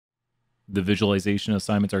The visualization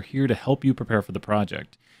assignments are here to help you prepare for the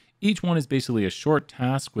project. Each one is basically a short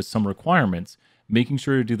task with some requirements. Making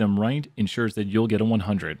sure to do them right ensures that you'll get a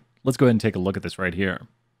 100. Let's go ahead and take a look at this right here.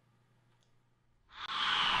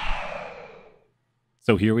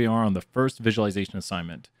 So here we are on the first visualization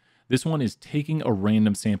assignment. This one is taking a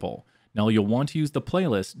random sample. Now you'll want to use the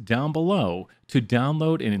playlist down below to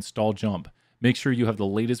download and install JMP. Make sure you have the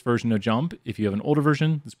latest version of JMP. If you have an older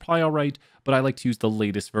version, it's probably all right, but I like to use the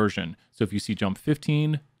latest version. So if you see JMP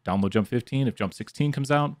 15, download JMP 15. If JMP 16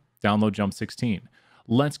 comes out, download JMP 16.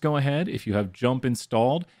 Let's go ahead, if you have JMP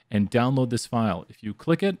installed, and download this file. If you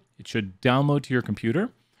click it, it should download to your computer.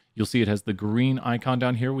 You'll see it has the green icon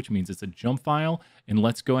down here, which means it's a JMP file. And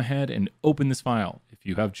let's go ahead and open this file. If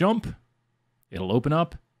you have JMP, it'll open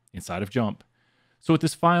up inside of JMP. So with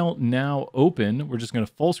this file now open, we're just going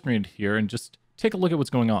to full screen it here and just take a look at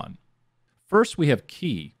what's going on. First, we have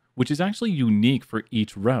key, which is actually unique for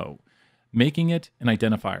each row, making it an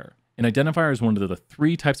identifier. An identifier is one of the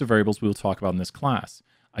 3 types of variables we will talk about in this class.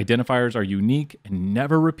 Identifiers are unique and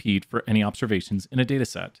never repeat for any observations in a data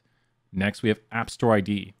set. Next, we have App Store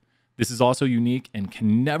ID. This is also unique and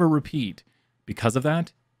can never repeat. Because of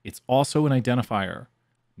that, it's also an identifier.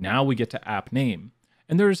 Now we get to app name.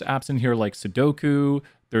 And there's apps in here like Sudoku,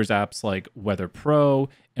 there's apps like Weather Pro,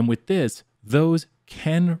 and with this, those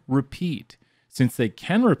can repeat. Since they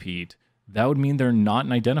can repeat, that would mean they're not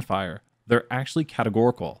an identifier. They're actually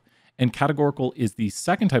categorical. And categorical is the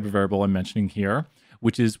second type of variable I'm mentioning here,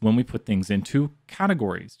 which is when we put things into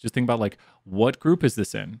categories. Just think about like, what group is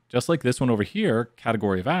this in? Just like this one over here,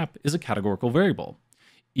 category of app is a categorical variable.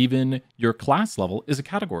 Even your class level is a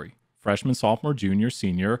category. Freshman, sophomore, junior,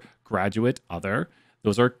 senior, graduate, other.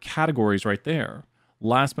 Those are categories right there.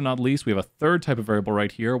 Last but not least, we have a third type of variable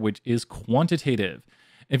right here, which is quantitative.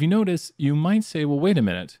 If you notice, you might say, well, wait a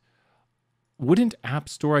minute. Wouldn't App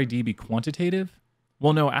Store ID be quantitative?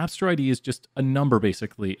 Well, no, App Store ID is just a number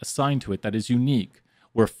basically assigned to it that is unique,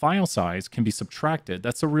 where file size can be subtracted.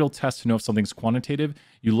 That's a real test to know if something's quantitative.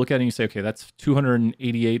 You look at it and you say, okay, that's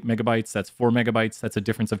 288 megabytes, that's 4 megabytes, that's a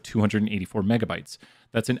difference of 284 megabytes.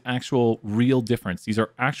 That's an actual real difference. These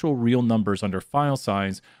are actual real numbers under file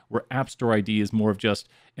size, where App Store ID is more of just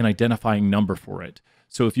an identifying number for it.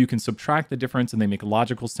 So if you can subtract the difference and they make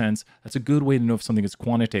logical sense, that's a good way to know if something is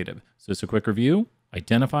quantitative. So just a quick review.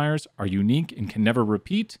 Identifiers are unique and can never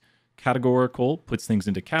repeat. Categorical puts things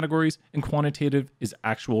into categories, and quantitative is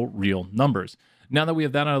actual real numbers. Now that we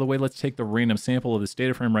have that out of the way, let's take the random sample of this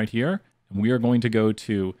data frame right here, and we are going to go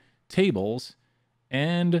to tables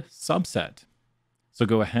and subset. So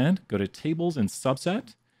go ahead, go to tables and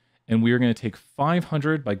subset, and we are going to take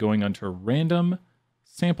 500 by going under random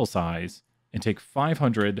sample size and take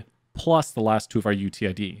 500 plus the last 2 of our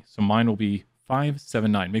UTID. So mine will be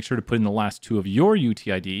 579. Make sure to put in the last 2 of your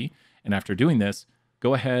UTID, and after doing this,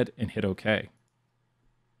 go ahead and hit OK.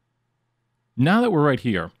 Now that we're right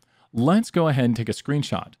here, let's go ahead and take a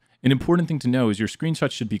screenshot. An important thing to know is your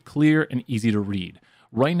screenshot should be clear and easy to read.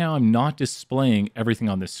 Right now, I'm not displaying everything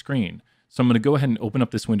on this screen. So I'm going to go ahead and open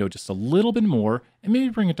up this window just a little bit more and maybe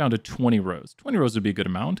bring it down to 20 rows. 20 rows would be a good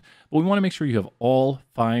amount, but we want to make sure you have all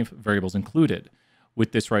 5 variables included.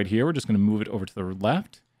 With this right here, we're just going to move it over to the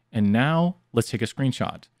left. And now let's take a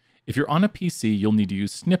screenshot. If you're on a PC, you'll need to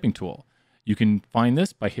use snipping tool. You can find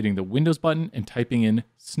this by hitting the Windows button and typing in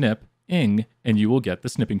snip-ing, and you will get the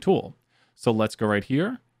snipping tool. So let's go right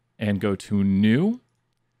here and go to New,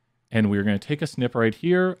 and we're going to take a snip right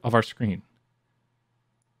here of our screen.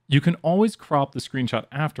 You can always crop the screenshot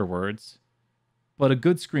afterwards, but a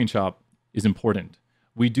good screenshot is important.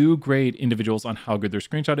 We do grade individuals on how good their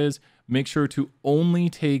screenshot is. Make sure to only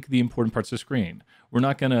take the important parts of the screen. We're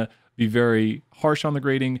not going to be very harsh on the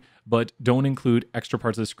grading, but don't include extra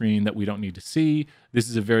parts of the screen that we don't need to see. This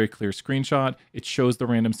is a very clear screenshot. It shows the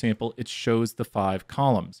random sample. It shows the 5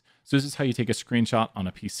 columns. So this is how you take a screenshot on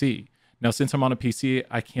a PC. Now, since I'm on a PC,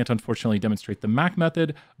 I can't unfortunately demonstrate the Mac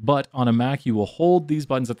method, but on a Mac, you will hold these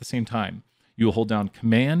buttons at the same time. You will hold down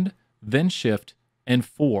Command, then Shift, and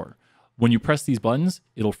 4. When you press these buttons,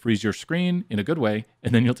 it'll freeze your screen in a good way,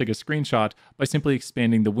 and then you'll take a screenshot by simply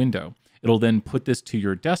expanding the window. It'll then put this to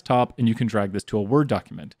your desktop, and you can drag this to a Word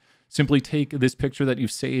document. Simply take this picture that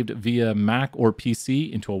you've saved via Mac or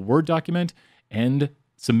PC into a Word document and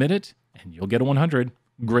submit it, and you'll get a 100.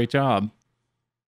 Great job.